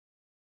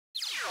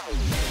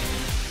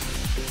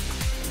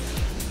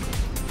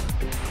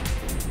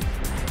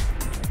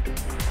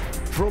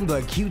From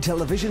the Q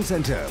Television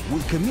Centre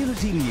with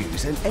community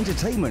news and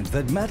entertainment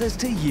that matters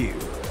to you.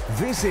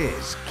 This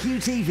is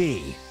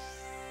QTV.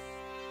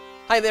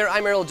 Hi there,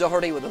 I'm Errol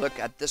with a look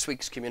at this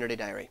week's Community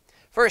Diary.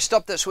 First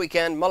up this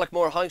weekend,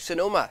 Mullaghmore House in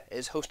Omagh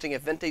is hosting a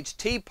vintage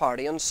tea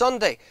party on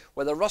Sunday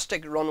with a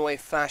rustic runway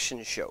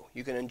fashion show.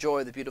 You can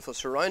enjoy the beautiful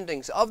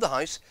surroundings of the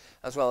house,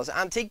 as well as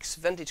antiques,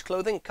 vintage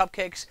clothing,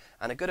 cupcakes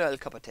and a good old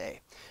cup of tea.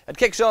 It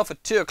kicks off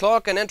at 2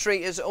 o'clock and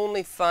entry is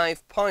only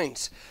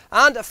 £5.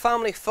 And a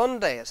family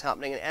fun day is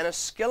happening in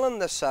Enniskillen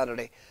this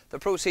Saturday. The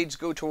proceeds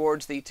go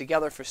towards the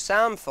Together for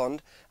Sam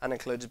fund and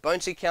includes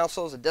bouncy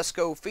castles, a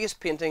disco, face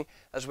painting,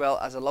 as well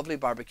as a lovely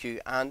barbecue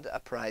and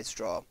a prize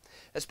draw.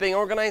 It's being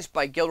organised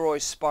by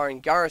Gilroy's Sparring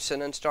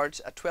Garrison and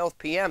starts at 12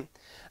 p.m.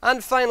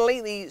 And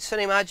finally, the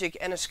Cinemagic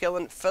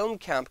Enniskillen Film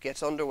Camp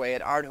gets underway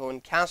at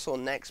Ardhoe Castle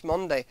next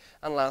Monday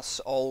and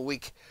lasts all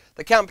week.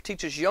 The camp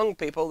teaches young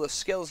people the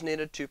skills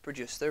needed to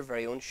produce their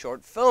very own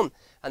short film,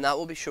 and that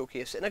will be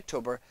showcased in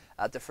October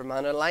at the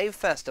Fermanagh Live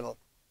Festival.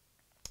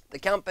 The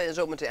camp is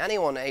open to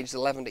anyone aged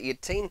 11 to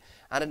 18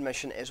 and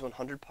admission is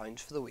 £100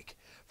 for the week.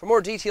 For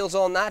more details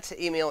on that,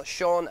 email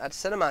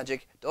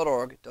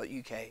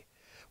sean@cinemagic.org.uk.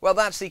 Well,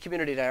 that's the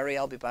Community Diary.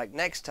 I'll be back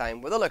next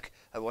time with a look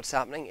at what's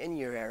happening in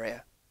your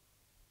area.